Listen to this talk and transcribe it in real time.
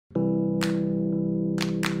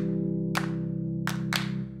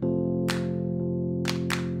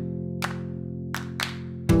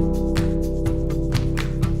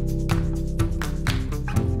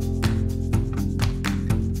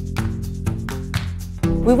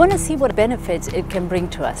We want to see what benefits it can bring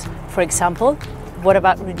to us. For example, what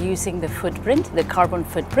about reducing the footprint, the carbon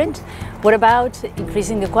footprint? What about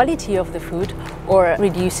increasing the quality of the food or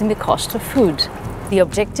reducing the cost of food? The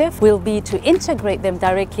objective will be to integrate them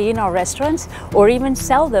directly in our restaurants or even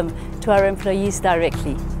sell them to our employees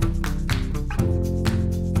directly.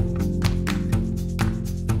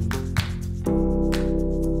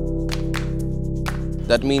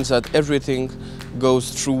 That means that everything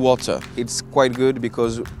goes through water. It's quite good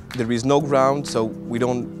because there is no ground, so we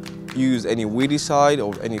don't use any weedicide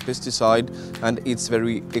or any pesticide, and it's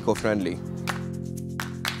very eco-friendly.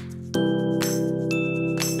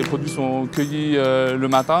 Les produits sont cueillis le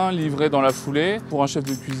matin, livrés dans la foulée. Pour un chef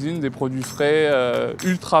de cuisine, des produits frais,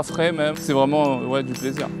 ultra frais même. C'est vraiment du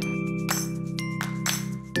plaisir.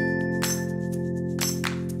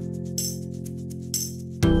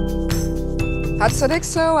 At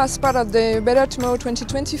Sodexo, as part of the Better Tomorrow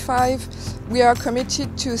 2025, we are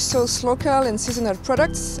committed to source local and seasonal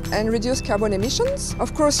products and reduce carbon emissions.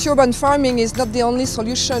 Of course, urban farming is not the only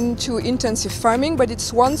solution to intensive farming, but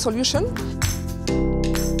it's one solution.